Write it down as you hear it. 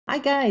Hi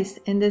guys,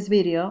 in this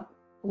video,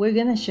 we're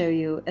gonna show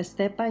you a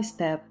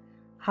step-by-step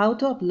how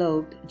to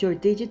upload your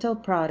digital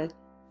product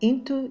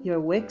into your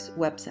Wix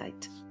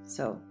website.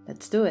 So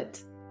let's do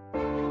it.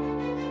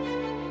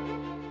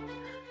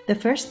 The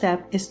first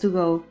step is to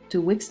go to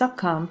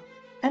wix.com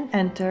and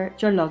enter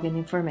your login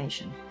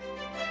information.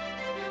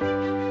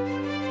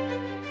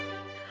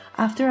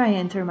 After I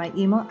enter my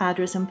email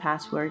address and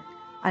password,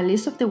 a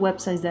list of the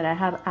websites that I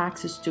have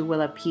access to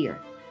will appear.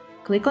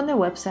 Click on the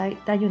website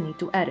that you need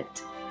to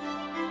edit.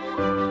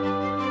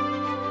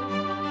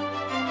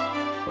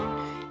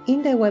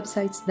 In the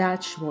website's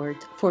dashboard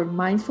for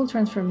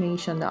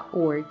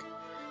mindfultransformation.org,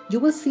 you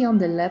will see on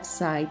the left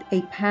side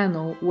a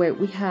panel where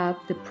we have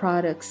the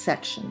products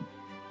section.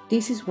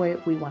 This is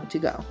where we want to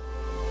go.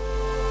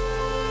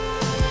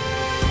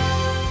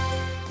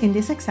 In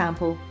this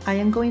example, I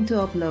am going to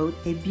upload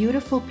a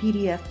beautiful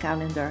PDF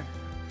calendar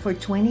for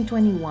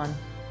 2021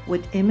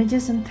 with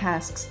images and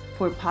tasks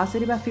for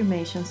positive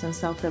affirmations and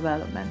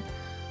self-development.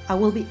 I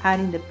will be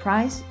adding the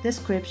price,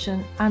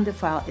 description, and the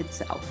file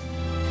itself.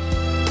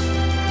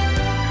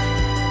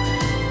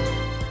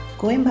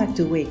 Going back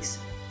to Wix,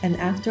 and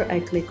after I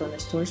click on the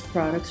Store's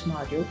Products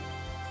module,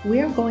 we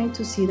are going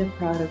to see the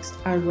products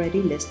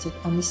already listed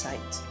on the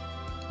site.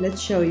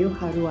 Let's show you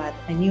how to add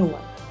a new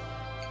one.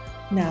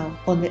 Now,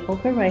 on the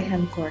upper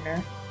right-hand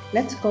corner,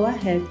 let's go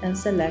ahead and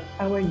select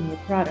our new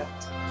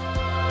product.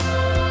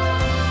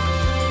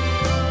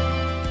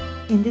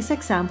 In this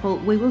example,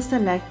 we will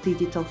select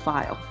Digital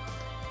File.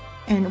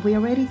 And we are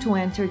ready to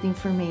enter the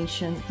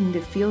information in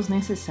the fields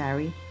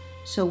necessary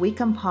so we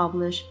can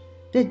publish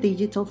the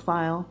digital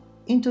file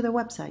into the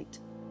website.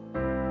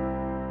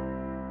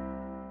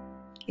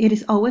 It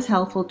is always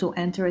helpful to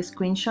enter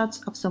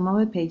screenshots of some of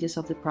the pages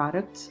of the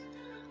products,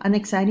 an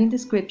exciting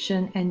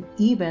description, and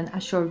even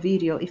a short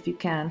video, if you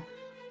can,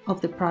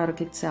 of the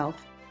product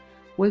itself.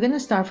 We're going to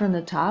start from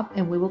the top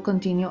and we will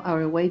continue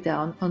our way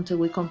down until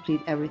we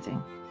complete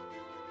everything.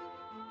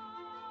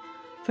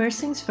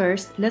 First things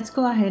first, let's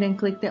go ahead and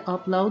click the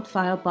Upload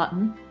File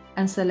button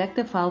and select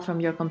the file from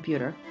your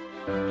computer.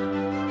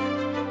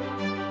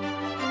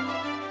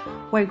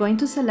 We're going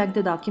to select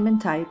the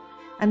document type,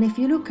 and if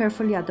you look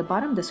carefully at the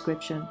bottom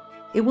description,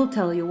 it will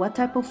tell you what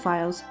type of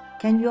files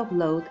can you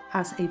upload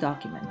as a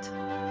document.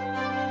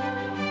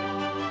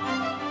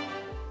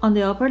 On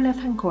the upper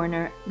left-hand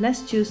corner,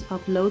 let's choose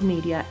Upload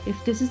Media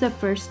if this is the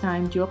first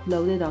time you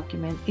upload a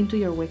document into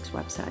your Wix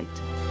website.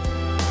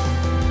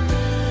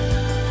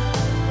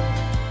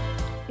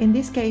 In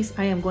this case,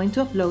 I am going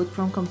to upload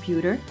from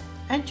computer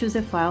and choose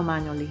the file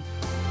manually.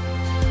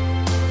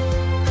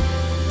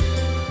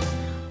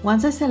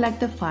 Once I select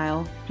the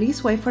file,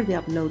 please wait for the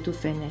upload to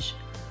finish.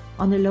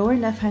 On the lower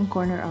left-hand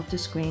corner of the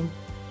screen,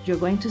 you're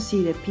going to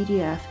see the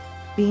PDF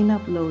being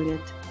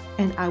uploaded,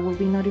 and I will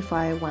be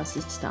notified once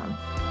it's done.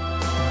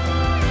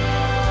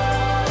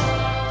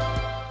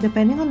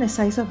 Depending on the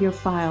size of your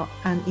file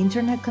and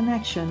internet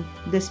connection,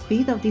 the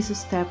speed of this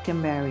step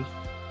can vary.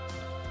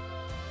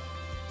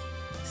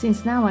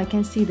 Since now I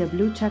can see the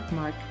blue check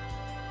mark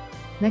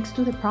next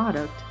to the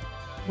product,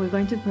 we're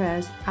going to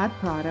press Add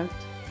Product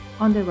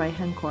on the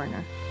right-hand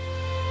corner.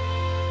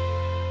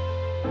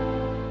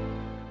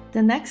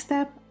 The next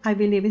step, I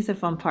believe, is the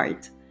fun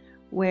part,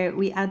 where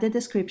we add the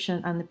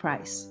description and the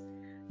price.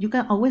 You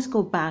can always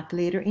go back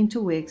later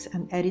into Wix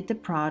and edit the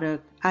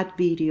product, add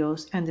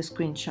videos, and the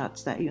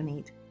screenshots that you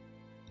need.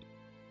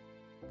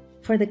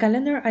 For the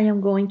calendar, I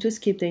am going to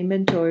skip the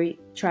inventory,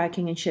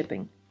 tracking, and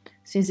shipping,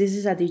 since this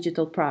is a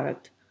digital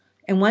product.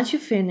 And once you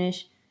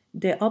finish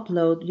the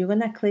upload, you're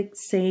going to click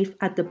Save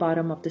at the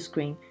bottom of the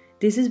screen.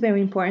 This is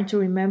very important to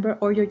remember,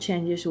 or your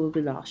changes will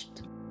be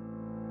lost.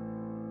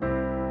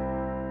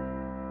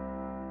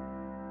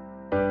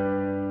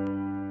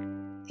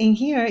 In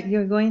here,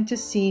 you're going to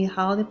see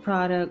how the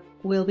product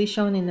will be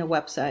shown in the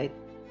website.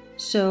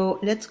 So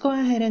let's go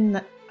ahead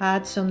and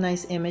add some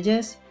nice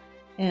images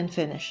and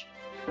finish.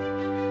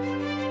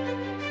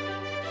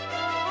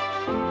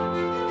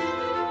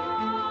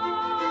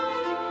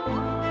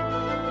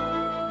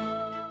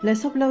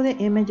 Let's upload the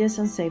images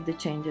and save the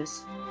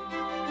changes.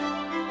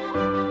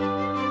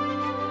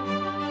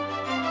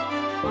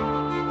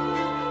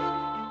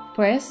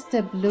 Press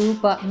the blue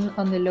button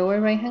on the lower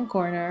right-hand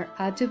corner,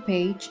 Add to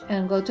Page,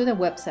 and go to the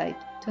website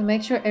to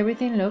make sure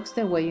everything looks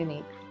the way you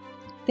need.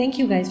 Thank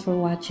you guys for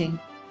watching.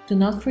 Do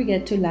not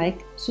forget to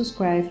like,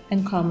 subscribe,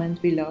 and comment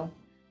below.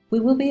 We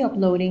will be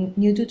uploading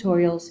new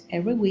tutorials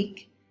every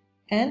week,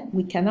 and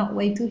we cannot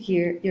wait to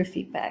hear your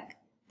feedback.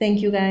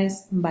 Thank you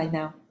guys. Bye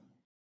now.